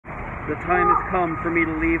The time has come for me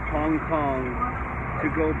to leave Hong Kong to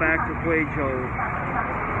go back to Huizhou,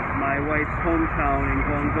 my wife's hometown in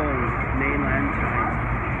Guangdong, mainland China.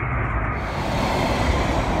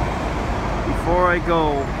 Before I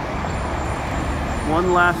go,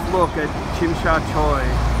 one last look at Tsim Sha Tsui,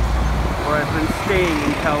 where I've been staying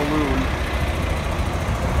in Kowloon.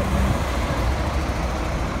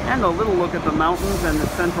 And a little look at the mountains and the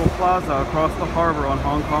central plaza across the harbor on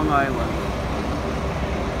Hong Kong Island.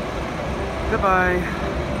 Goodbye.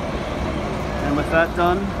 And with that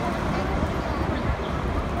done,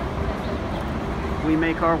 we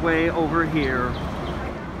make our way over here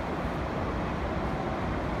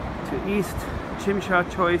to East Tsim Sha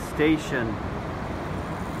Tsui Station,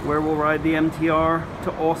 where we'll ride the MTR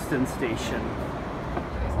to Austin Station.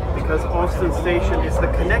 Because Austin Station is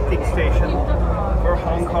the connecting station for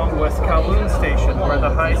Hong Kong West Kowloon Station, where the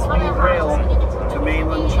high-speed rail to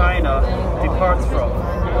mainland China departs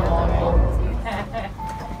from.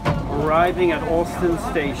 Arriving at Austin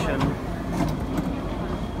Station,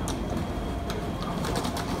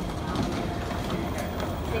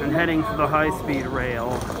 and heading for the high-speed rail.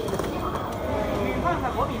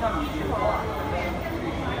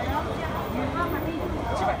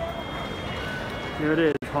 Here it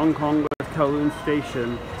is, Hong Kong West Kowloon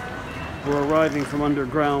Station. We're arriving from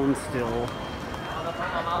underground still.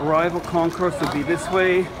 Arrival concourse would be this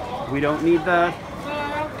way. We don't need that.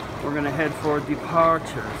 We're gonna head for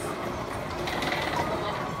departures.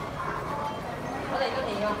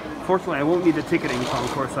 Fortunately, I won't need the ticketing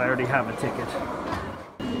concourse. I already have a ticket.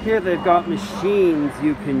 Here they've got machines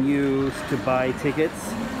you can use to buy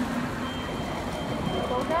tickets.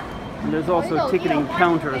 And there's also ticketing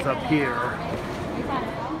counters up here.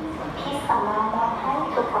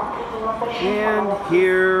 And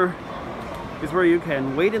here is where you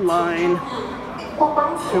can wait in line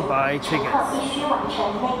to buy tickets.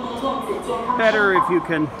 Better if you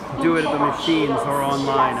can do it at the machines or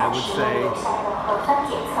online, I would say.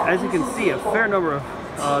 As you can see, a fair number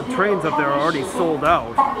of trains up there are already sold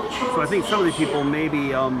out. So I think some of these people may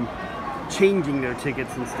be changing their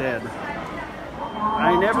tickets instead.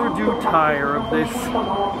 I never do tire of this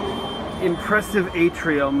impressive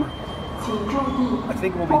atrium. I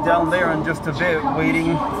think we'll be down there in just a bit,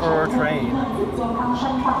 waiting for our train.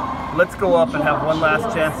 Let's go up and have one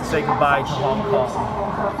last chance to say goodbye to Hong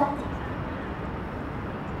Kong.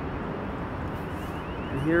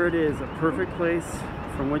 And here it is, a perfect place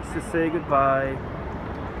from which to say goodbye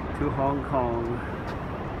to Hong Kong.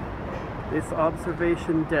 This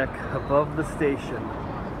observation deck above the station,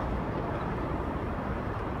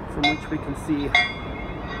 from which we can see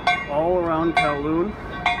all around Kowloon,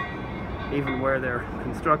 even where they're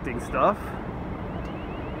constructing stuff,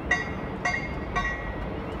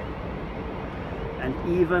 and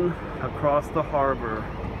even across the harbor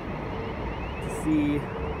to see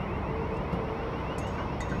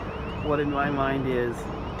what in my mind is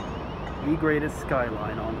the greatest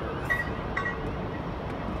skyline on Earth.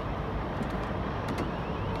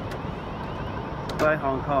 Bye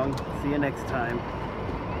Hong Kong, see you next time.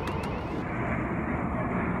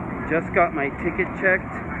 Just got my ticket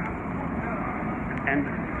checked and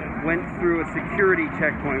went through a security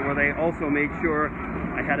checkpoint where they also made sure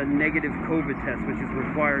I had a negative COVID test, which is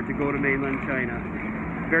required to go to mainland China.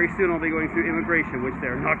 Very soon I'll be going through immigration, which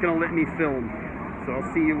they're not going to let me film. So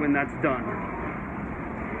I'll see you when that's done.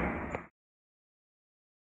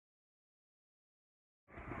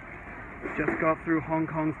 Just got through Hong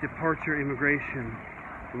Kong's departure immigration.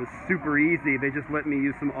 It was super easy. They just let me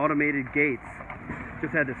use some automated gates.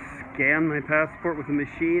 Just had to scan my passport with a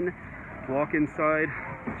machine, walk inside,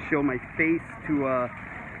 show my face to a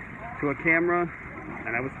camera,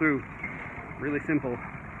 and I was through. Really simple.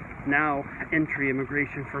 Now, entry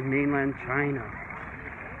immigration for mainland China.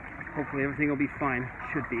 Hopefully everything will be fine.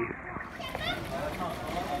 Should be.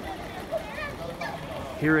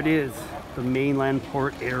 Here it is, the mainland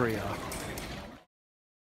port area.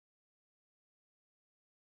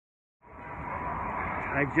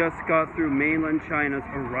 I just got through mainland China's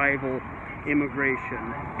arrival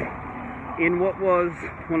immigration in what was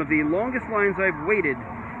one of the longest lines I've waited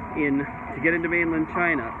in to get into mainland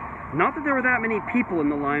China. Not that there were that many people in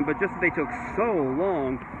the line, but just that they took so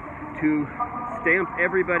long to stamp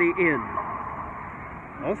everybody in.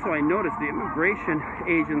 Also, I noticed the immigration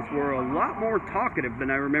agents were a lot more talkative than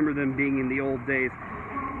I remember them being in the old days.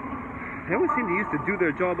 They always seemed to used to do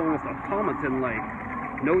their job almost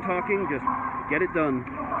automaton-like. No talking, just get it done.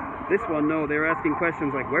 This one, no, they were asking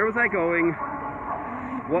questions like, where was I going?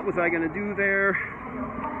 What was I going to do there?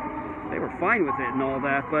 They were fine with it and all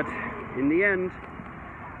that, but in the end,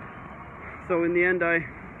 I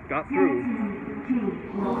got through.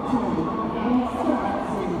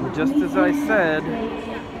 And just as I said,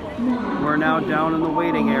 we're now down in the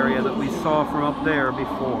waiting area that we saw from up there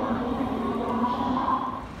before.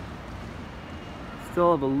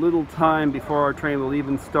 Still have a little time before our train will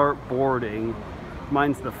even start boarding.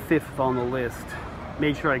 Mine's the 5th on the list.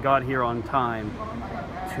 Made sure I got here on time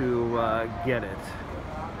to get it.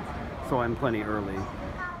 So I'm plenty early.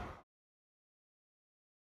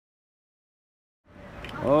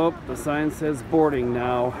 Oh, the sign says boarding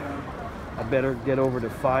now. I better get over to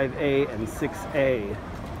 5A and 6A.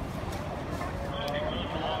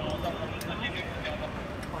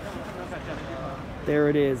 There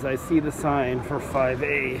it is. I see the sign for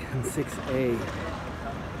 5A and 6A.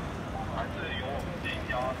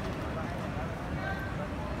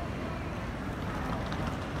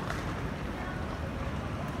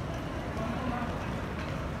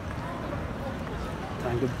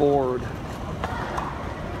 Time to board.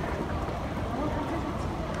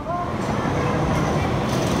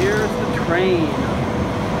 Here's the train.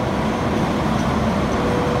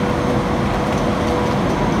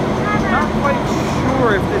 Not quite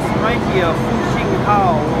sure if this might be a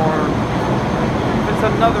Huizhou or if it's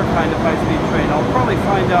another kind of high-speed train. I'll probably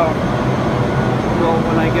find out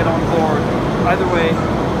when I get on board. Either way,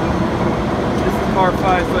 this is car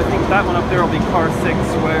 5, so I think that one up there will be car 6,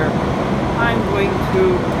 where I'm going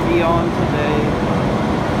to be on today.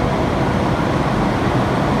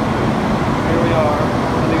 Here we are.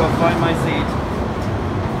 Let me go find my seat.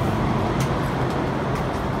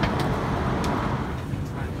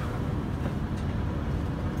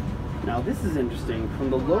 Now this is interesting. From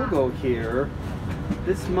the logo here,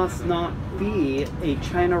 this must not be a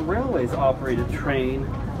China Railways operated train,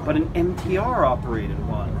 but an MTR operated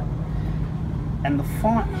one. And the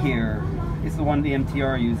font here is the one the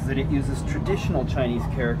MTR uses, and it uses traditional Chinese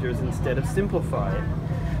characters instead of simplified.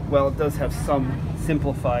 Well, it does have some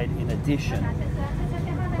simplified in addition,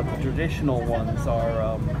 but the traditional ones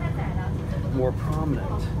are more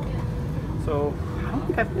prominent. So I don't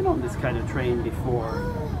think I've been on this kind of train before.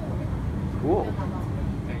 Cool.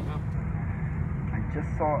 I just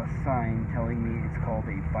saw a sign telling me it's called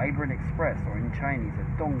a Vibrant Express, or in Chinese, a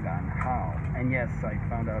Donggan Hao. And yes, I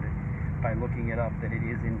found out by looking it up that it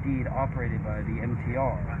is indeed operated by the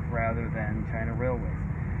MTR rather than China Railways.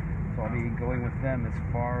 So I'll be going with them as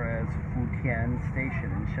far as Futian Station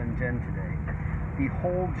in Shenzhen today. The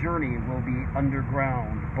whole journey will be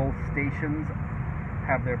underground. Both stations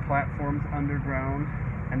have their platforms underground,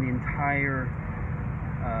 and the entire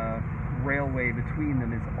railway between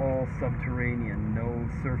them is all subterranean, no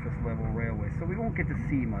surface level railway. So we won't get to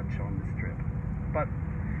see much on this trip, but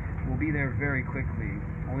we'll be there very quickly,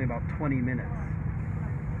 only about 20 minutes,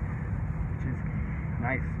 which is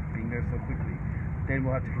nice, being there so quickly. Then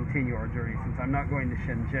we'll have to continue our journey, since I'm not going to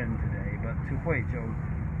Shenzhen today, but to Huizhou.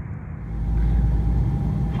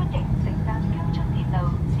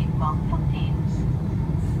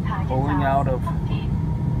 Pulling out of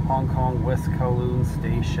Hong Kong West Kowloon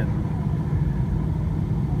Station.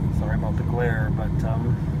 Sorry about the glare, but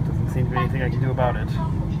doesn't seem to be anything I can do about it.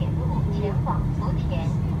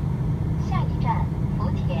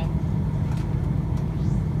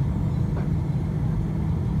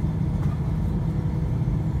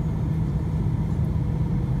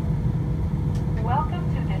 Welcome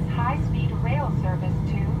to this high-speed rail service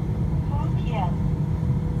to Futian.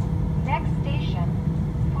 Next station,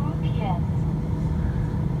 Futian.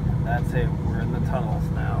 That's it, we're in the tunnels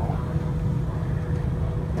now.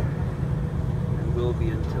 And will be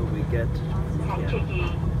until we get to Futian.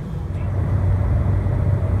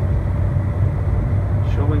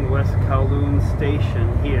 Showing West Kowloon Station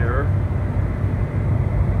here.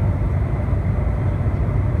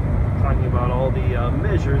 Talking about all the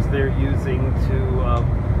measures they're using to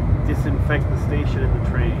disinfect the station and the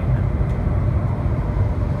train.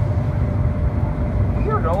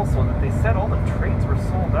 Weird also that they said all the trains were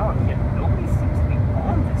sold out, and yet nobody seems to be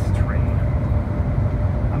on this train.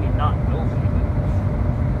 I mean, not nobody, but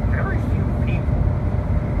very few people.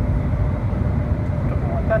 Don't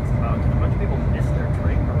know what that's about. Did a bunch of people miss their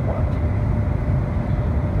train or what?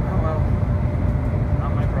 Oh well,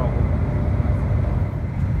 not my problem.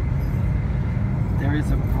 There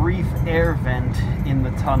is a brief air vent in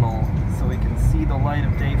the tunnel, so we can see the light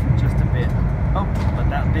of day for just a bit. Oh, but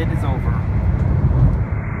that bit is over.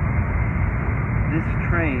 This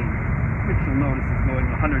train, which you'll notice is going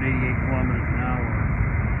 188 kilometers an hour,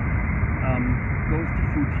 goes to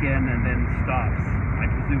Futian and then stops. I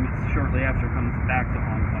presume it's shortly after it comes back to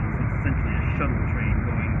Hong Kong, so it's essentially a shuttle train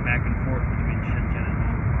going back and forth between Shenzhen and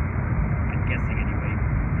Hong Kong. I'm guessing anyway.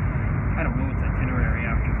 I don't know its itinerary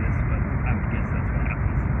after this, but I would guess that's what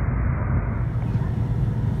happens.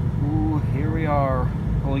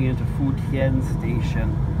 pulling into Futian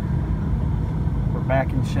Station. We're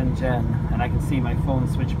back in Shenzhen, and I can see my phone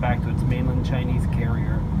switch back to its mainland Chinese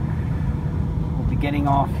carrier. We'll be getting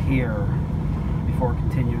off here before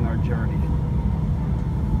continuing our journey.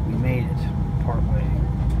 We made it partway.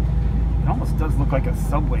 It almost does look like a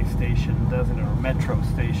subway station, doesn't it? Or a metro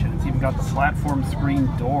station. It's even got the platform screen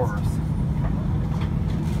doors.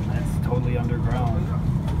 It's totally underground.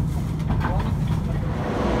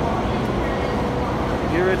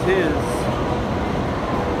 Here it is.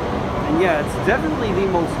 And yeah, it's definitely the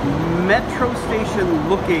most metro station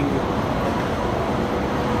looking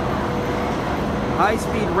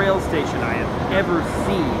high-speed rail station I have ever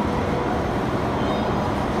seen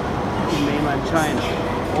in mainland China,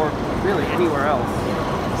 or really anywhere else.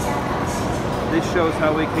 This shows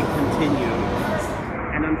how we can continue.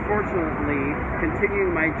 And unfortunately,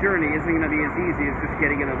 continuing my journey isn't going to be as easy as just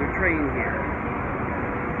getting another train here.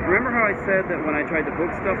 Remember how I said that when I tried to book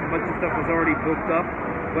stuff, a bunch of stuff was already booked up?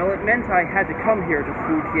 Well, it meant I had to come here to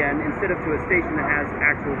Futian instead of to a station that has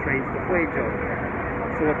actual trains to Huizhou.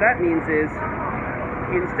 So what that means is,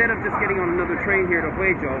 instead of just getting on another train here to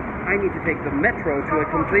Huizhou, I need to take the metro to a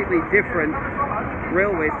completely different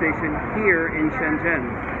railway station here in Shenzhen.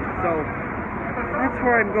 So that's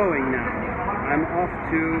where I'm going now. I'm off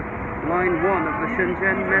to line 1 of the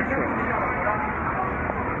Shenzhen metro.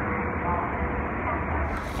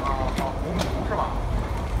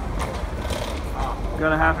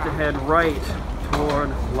 Gonna have to head right toward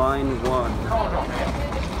line 1.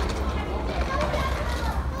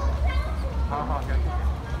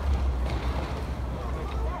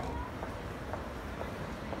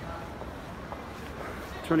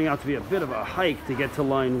 Turning out to be a bit of a hike to get to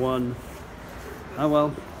line 1. Oh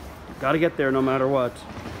well, gotta get there no matter what.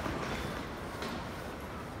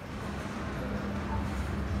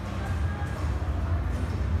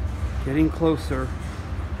 Getting closer to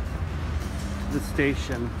the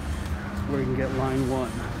station where we can get line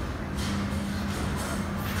 1.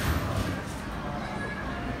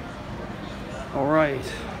 All right,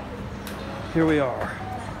 here we are.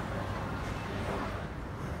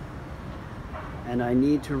 And I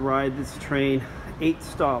need to ride this train 8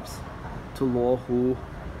 stops to Luohu,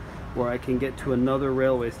 where I can get to another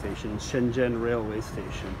railway station, Shenzhen railway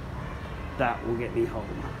station. That will get me home.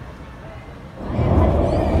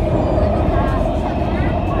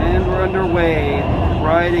 And we're underway,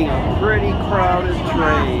 riding a pretty crowded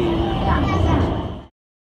train.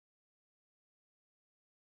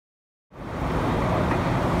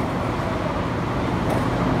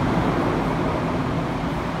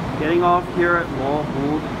 Getting off here at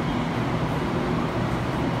Luohu.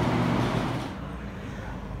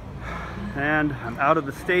 And I'm out of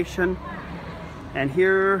the station. And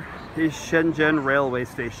here is Shenzhen railway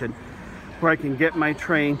station, where I can get my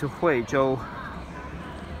train to Huizhou.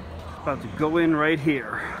 About to go in right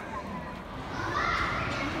here.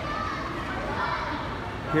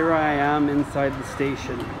 Here I am inside the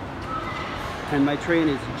station. And my train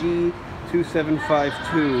is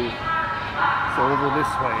G2752. So over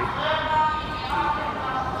this way.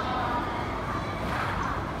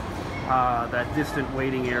 That distant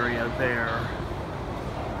waiting area there.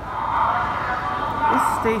 This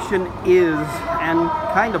station is, and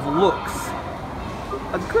kind of looks,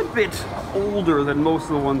 a good bit older than most of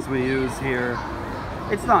the ones we use here.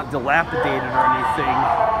 It's not dilapidated or anything.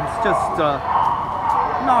 It's just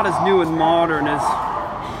not as new and modern as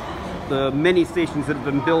the many stations that have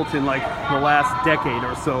been built in like the last decade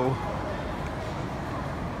or so.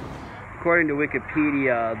 According to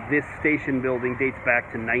Wikipedia, this station building dates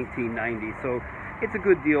back to 1990, so it's a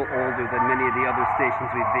good deal older than many of the other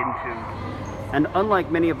stations we've been to. And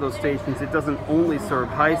unlike many of those stations, it doesn't only serve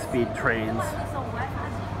high-speed trains.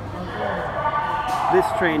 This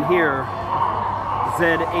train here,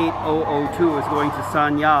 Z8002, is going to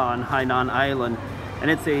Sanya on Hainan Island,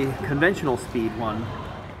 and it's a conventional speed one.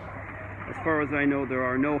 As far as I know, there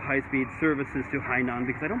are no high-speed services to Hainan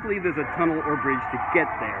because I don't believe there's a tunnel or bridge to get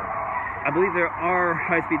there. I believe there are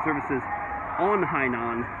high-speed services on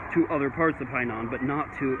Hainan to other parts of Hainan, but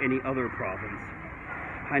not to any other province.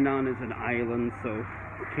 Hainan is an island, so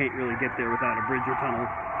you can't really get there without a bridge or tunnel.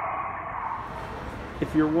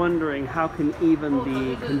 If you're wondering how can even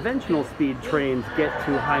the conventional speed trains get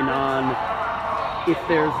to Hainan if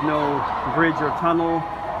there's no bridge or tunnel,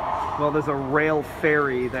 well, there's a rail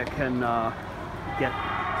ferry that can get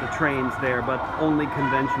the trains there, but only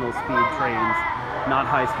conventional speed trains, not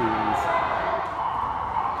high-speed ones.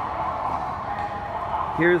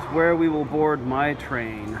 Here's where we will board my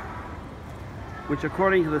train, which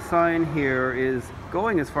according to the sign here is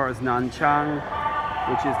going as far as Nanchang,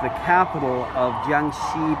 which is the capital of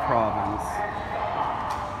Jiangxi province.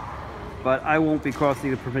 but I won't be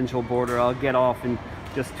crossing the provincial border. I'll get off in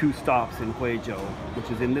just 2 stops in Huizhou, which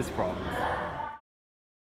is in this province.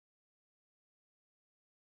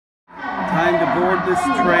 Time to board this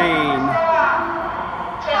train.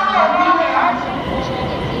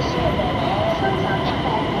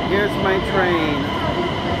 Here's my train.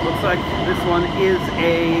 Looks like this one is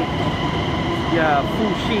a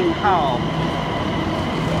Huizhou.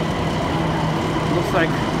 Looks like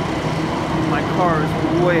my car is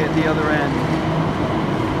way at the other end.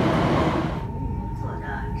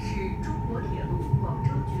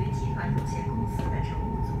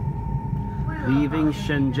 Leaving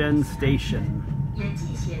Shenzhen Station.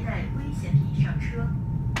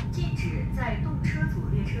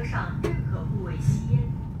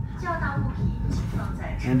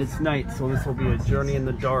 And it's night, so this will be a journey in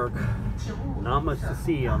the dark. Not much to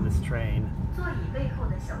see on this train.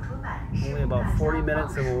 Only about 40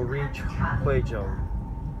 minutes and we'll reach Huizhou.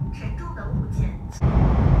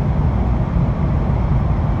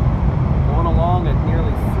 Going along at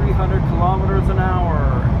nearly 300 kilometers an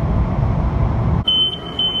hour.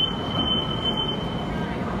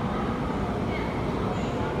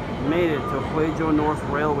 Made it to Huizhou North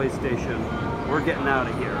Railway Station. We're getting out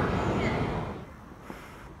of here.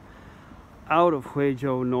 Out of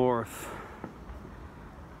Huizhou North.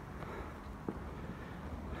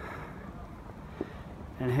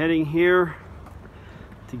 And heading here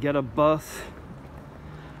to get a bus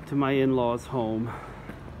to my in-laws' home.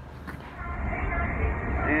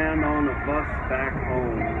 And on a bus back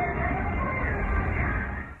home.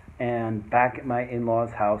 And back at my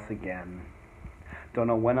in-laws' house again. Don't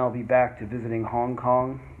know when I'll be back to visiting Hong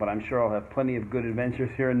Kong, but I'm sure I'll have plenty of good adventures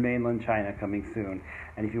here in mainland China coming soon.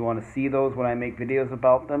 And if you want to see those when I make videos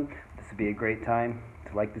about them, this would be a great time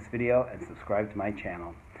to like this video and subscribe to my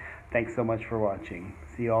channel. Thanks so much for watching.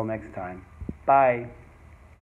 See you all next time. Bye.